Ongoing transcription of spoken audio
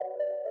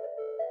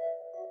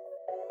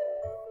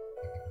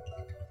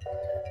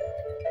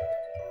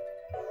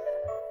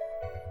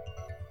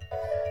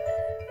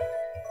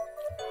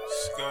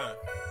Scott.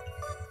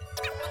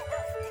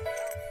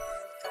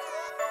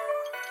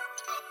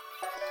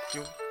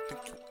 You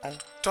think you on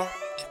top,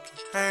 you can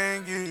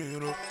hang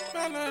it up.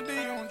 Melody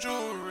on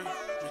jewelry,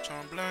 bitch,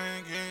 I'm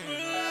blangin'.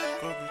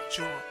 Go get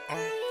you an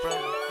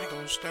umbrella, we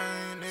gon'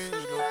 stain it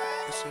up.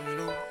 It's a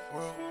new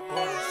world,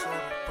 boy, so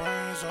the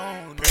brains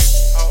on it. Big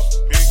house,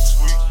 big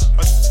sweet,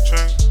 like the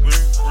chain,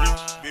 real,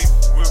 big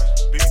whip,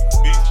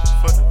 big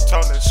for the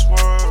tallest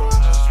swirl.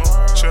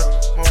 Cheddar,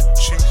 more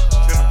cheese,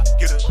 then I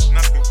get a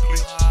knockin'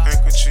 please.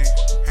 Handkerchief,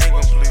 hang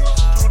 'em please.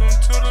 Do them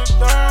to the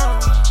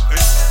down.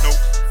 Ain't no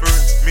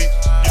furry me,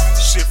 get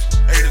the shit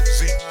from A to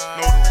Z.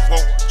 Know the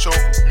wall, choke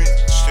me,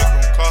 shit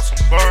gon' cost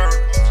some bird.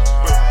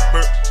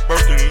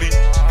 Burgundy,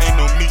 ain't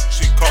no meat,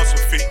 shit cost a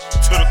fee.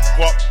 To the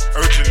walk,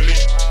 urgently,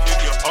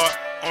 give your heart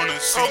on the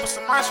seat. Over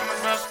some mice on the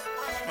mess,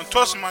 I'm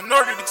tossing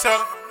minority to tell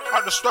it.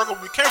 Out the struggle,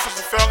 we came from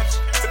some fellas.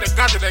 Put that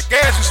ganja, that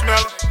gas, you smell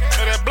it.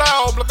 And that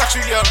blood, look at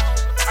you yelling.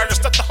 I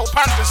just stuck the whole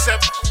pound of the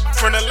seven.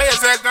 When the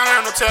layers ass down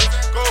there, no tell it.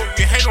 Go,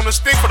 you hang on the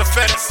stick for the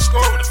fetish. Go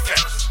with the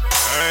fetish.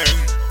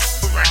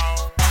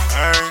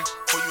 Ain't